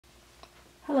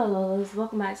Hello Lolas,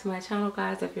 welcome back to my channel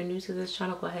guys. If you're new to this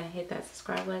channel, go ahead and hit that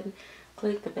subscribe button.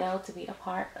 Click the bell to be a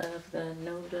part of the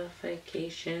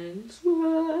notifications.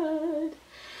 What?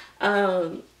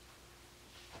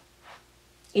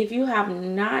 If you have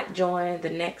not joined the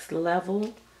next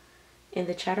level in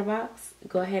the Chatterbox,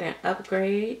 go ahead and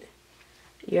upgrade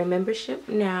your membership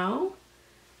now.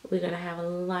 We're gonna have a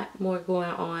lot more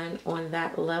going on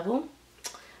that level.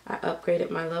 I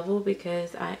upgraded my level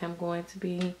because I am going to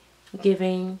be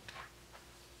giving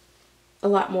a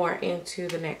lot more into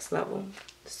the next level.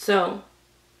 So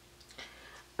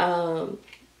the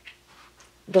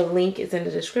link is in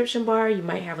the description bar. You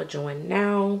might have a join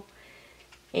now,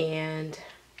 and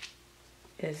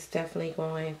it's definitely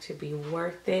going to be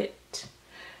worth it.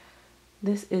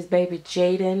 This is baby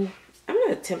Jadyn. I'm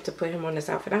gonna attempt to put him on this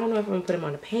outfit. I don't know if I'm gonna put him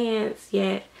on the pants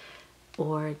yet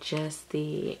or just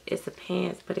it's the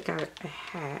pants, but it got a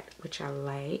hat, which I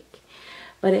like.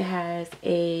 But it has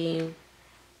a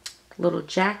little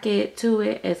jacket to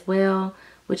it as well,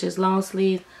 which is long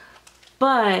sleeve.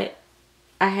 But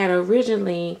I had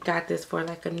originally got this for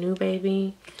like a new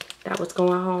baby that was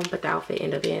going home, but the outfit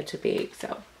ended up being too big.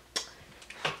 So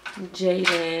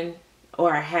Jadyn,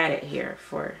 or I had it here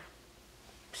for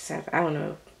I don't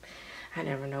know. I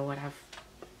never know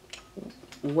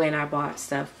when I bought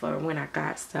stuff or when I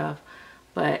got stuff,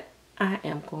 but I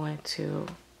am going to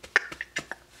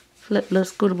flip little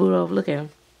scooter boot over. Look at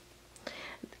him.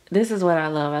 This is what I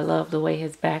love. I love the way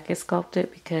his back is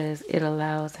sculpted because it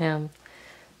allows him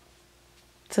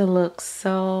to look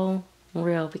so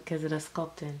real because of the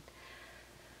sculpting.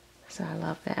 So I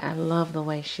love that. I love the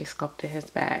way she sculpted his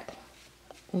back.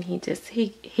 And he does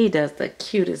the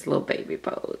cutest little baby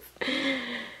pose.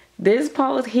 This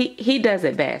pose, he does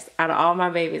it best. Out of all my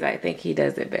babies, I think he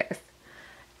does it best.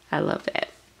 I love that.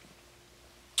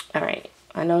 All right.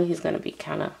 I know he's going to be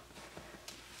kind of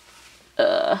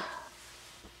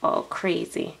all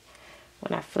crazy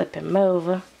when I flip him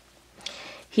over.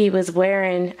 He was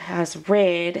wearing his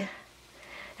red,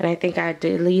 and I think I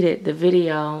deleted the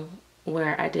video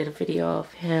where I did a video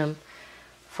of him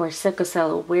for Sickle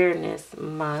Cell Awareness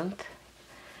Month.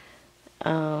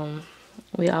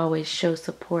 We always show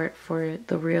support for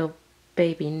the real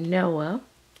baby Noah.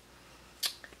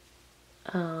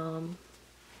 And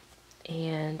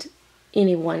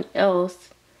anyone else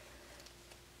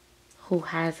who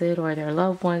has it or their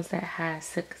loved ones that has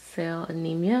sickle cell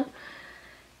anemia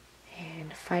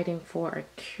and fighting for a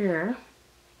cure.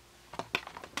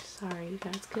 Sorry, you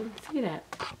guys couldn't see that.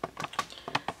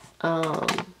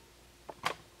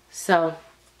 So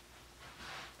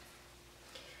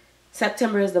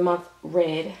September is the month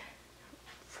red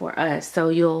for us, so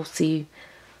you'll see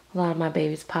a lot of my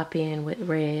babies pop in with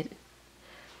red.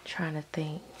 Trying to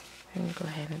think. Let me go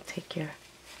ahead and take your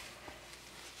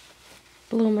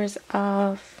bloomers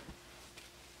off.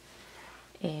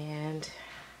 And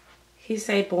he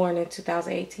say born in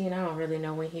 2018. I don't really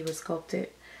know when he was sculpted.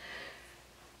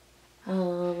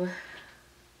 Okay.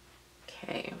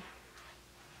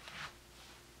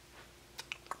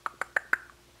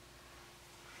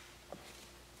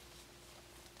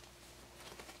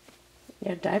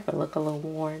 Your diaper look a little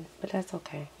worn, but that's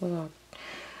okay. We're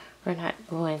not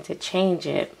going to change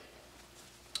it.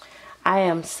 I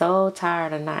am so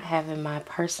tired of not having my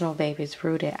personal babies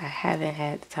rooted. I haven't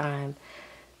had the time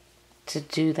to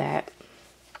do that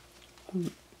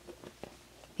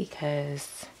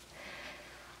because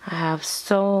I have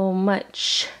so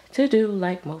much to do,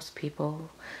 like most people,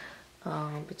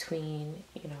 between,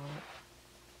 you know,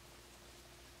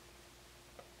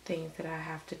 things that I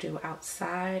have to do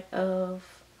outside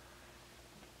of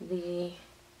the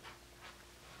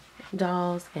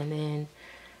dolls and then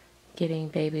getting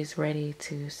babies ready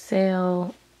to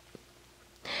sell.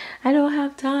 I don't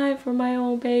have time for my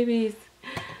own babies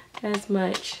as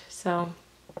much. So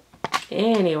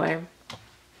anyway,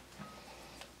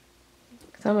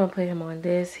 so I'm gonna put him on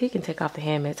this. He can take off the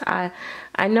hand mitts. I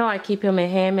know I keep him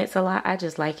in hand mitts a lot. I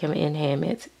just like him in hand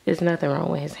mitts. There's nothing wrong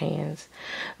with his hands.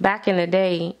 Back in the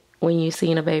day, when you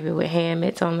seen a baby with hand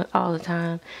mitts on all the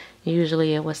time,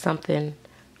 usually it was something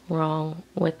wrong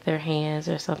with their hands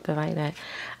or something like that.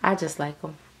 I just like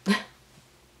them.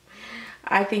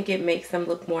 I think it makes them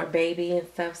look more baby and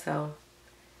stuff, so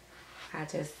I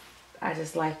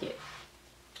just like it.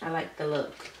 I like the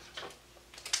look.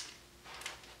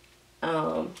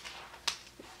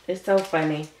 It's so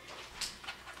funny.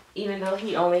 Even though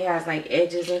he only has like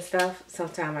edges and stuff,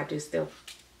 sometimes I do still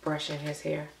brushing his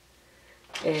hair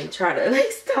and try to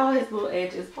like style his little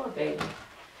edges. Poor baby.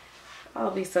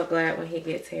 I'll be so glad when he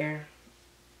gets hair.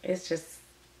 It's just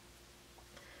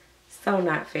so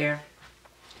not fair.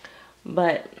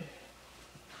 But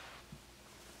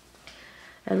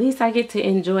at least I get to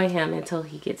enjoy him until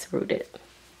he gets rooted.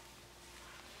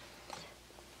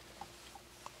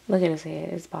 Look at his head.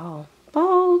 It's bald.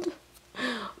 Bald.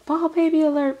 Bald baby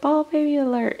alert. Bald baby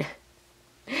alert.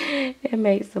 It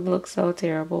makes them look so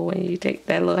terrible when you take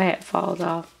that little hat falls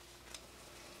off.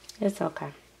 It's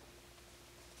okay.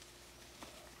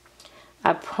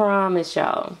 I promise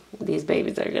y'all, these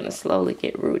babies are going to slowly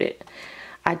get rooted.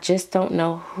 I just don't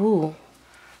know who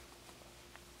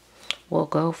will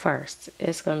go first.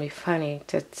 It's going to be funny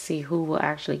to see who will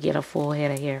actually get a full head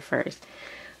of hair first.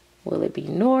 Will it be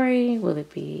Nori? Will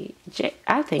it be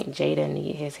I think Jadyn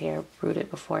need his hair rooted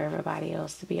before everybody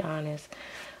else, to be honest.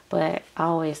 But I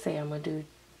always say I'm going to do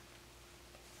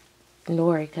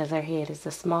Nori because her head is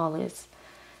the smallest.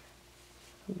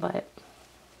 But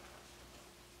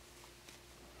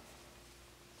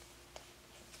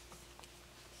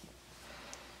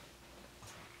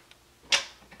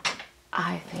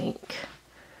I think,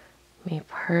 me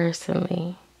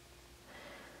personally,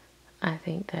 I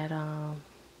think that,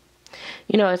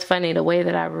 you know, it's funny, the way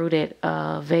that I rooted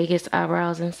Vegas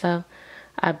eyebrows and stuff,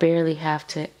 I barely have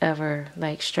to ever,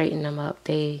 like, straighten them up.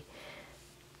 I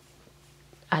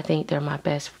think they're my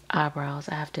best eyebrows.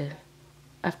 I have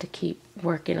to keep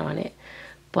working on it.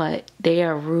 But they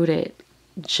are rooted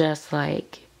just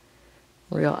like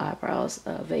real eyebrows,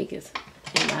 Vegas.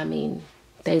 And I mean,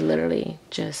 they literally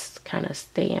just kind of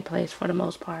stay in place for the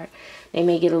most part. They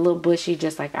may get a little bushy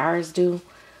just like ours do,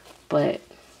 but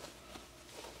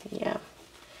yeah,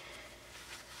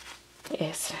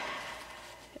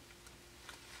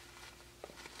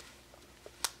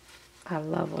 I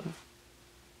love them.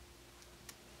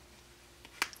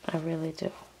 I really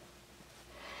do.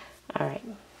 All right.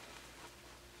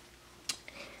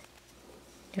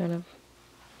 You wanna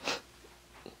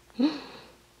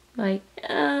like,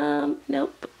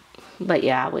 nope. But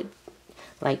yeah, I would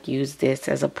like use this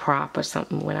as a prop or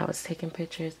something when I was taking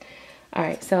pictures. All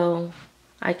right, so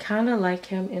I kind of like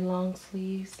him in long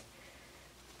sleeves.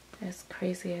 As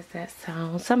crazy as that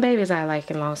sounds. Some babies I like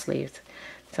in long sleeves.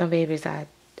 Some babies I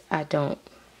don't.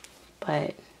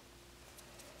 But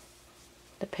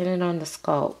depending on the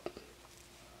sculpt,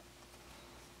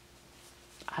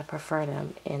 I prefer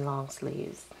them in long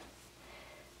sleeves.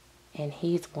 And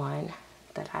he's one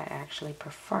that I actually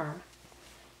prefer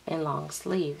in long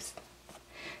sleeves.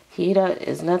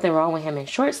 There's nothing wrong with him in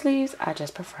short sleeves. I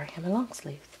just prefer him in long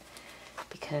sleeves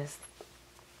because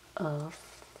of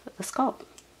the sculpt,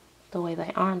 the way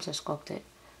the arms are sculpted.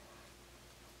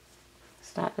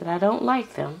 It's not that I don't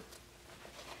like them.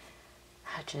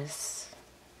 I just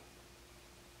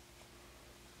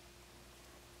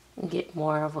get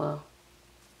more of a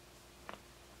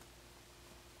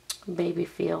baby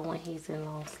feel when he's in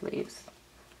long sleeves.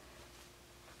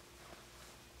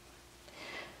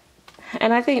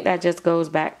 And I think that just goes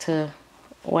back to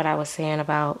what I was saying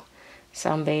about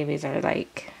some babies are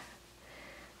like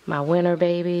my winter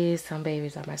babies, some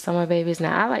babies are my summer babies.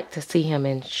 Now I like to see him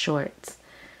in shorts.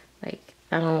 Like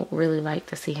I don't really like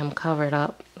to see him covered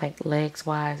up like legs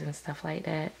wise and stuff like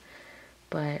that.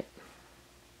 But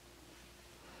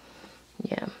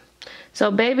yeah.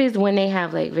 So babies, when they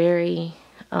have like very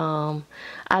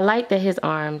I like that his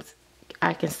arms,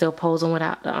 I can still pose them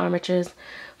without the armatures.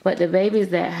 But the babies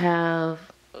that have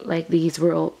like these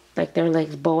real, like their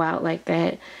legs bow out like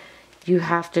that, you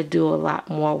have to do a lot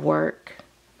more work.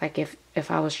 Like if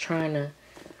I was trying to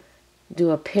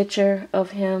do a picture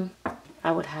of him,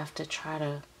 I would have to try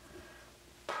to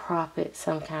prop it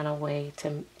some kind of way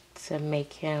to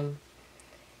make him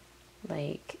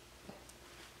like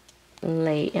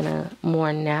lay in a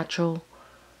more natural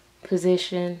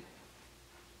position.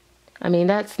 I mean,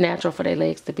 that's natural for their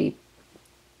legs to be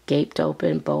gaped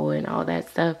open, bowing, all that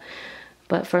stuff.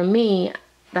 But for me,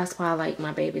 that's why I like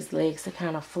my baby's legs to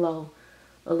kind of flow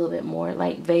a little bit more.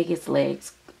 Like Vegas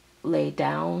legs lay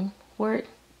downward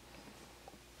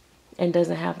and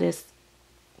doesn't have this,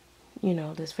 you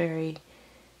know, this very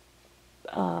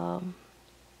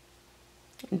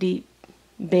deep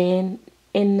bend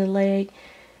in the leg,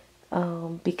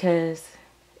 because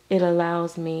it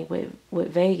allows me with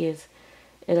Vegas,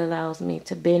 it allows me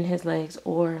to bend his legs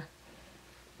or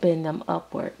bend them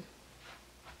upward,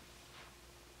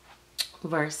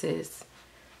 versus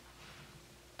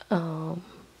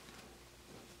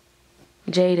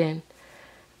Jadyn,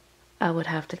 I would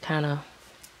have to kind of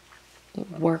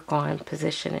work on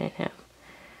positioning him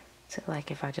to, like,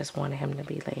 if I just wanted him to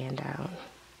be laying down.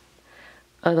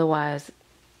 Otherwise,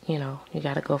 you know, you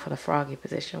got to go for the froggy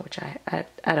position, which I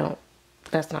don't,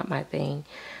 that's not my thing.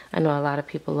 I know a lot of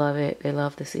people love it. They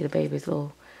love to see the baby's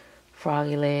little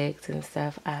froggy legs and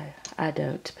stuff. I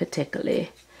don't particularly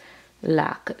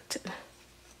like it.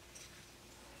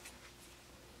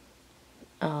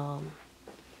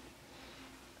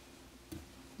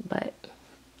 But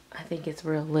I think it's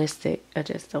realistic. I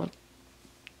just don't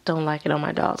like it on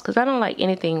my dolls, because I don't like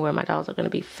anything where my dolls are going to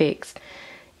be fixed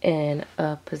in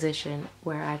a position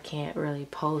where I can't really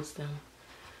pose them.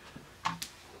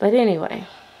 But anyway,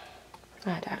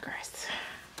 I digress.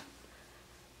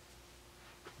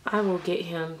 I will get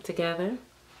him together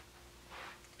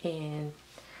and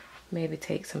maybe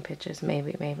take some pictures,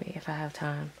 maybe if I have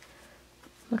time.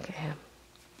 Look at him.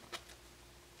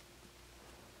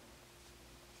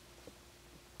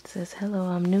 It says, hello,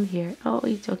 I'm new here. Oh,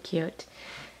 he's so cute.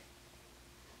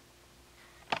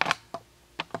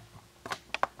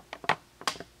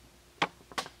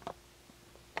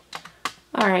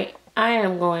 Alright, I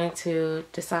am going to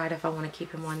decide if I want to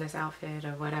keep him on this outfit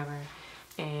or whatever.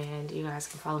 And you guys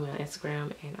can follow me on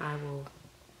Instagram and I will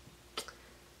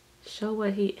show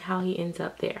how he ends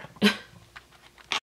up there.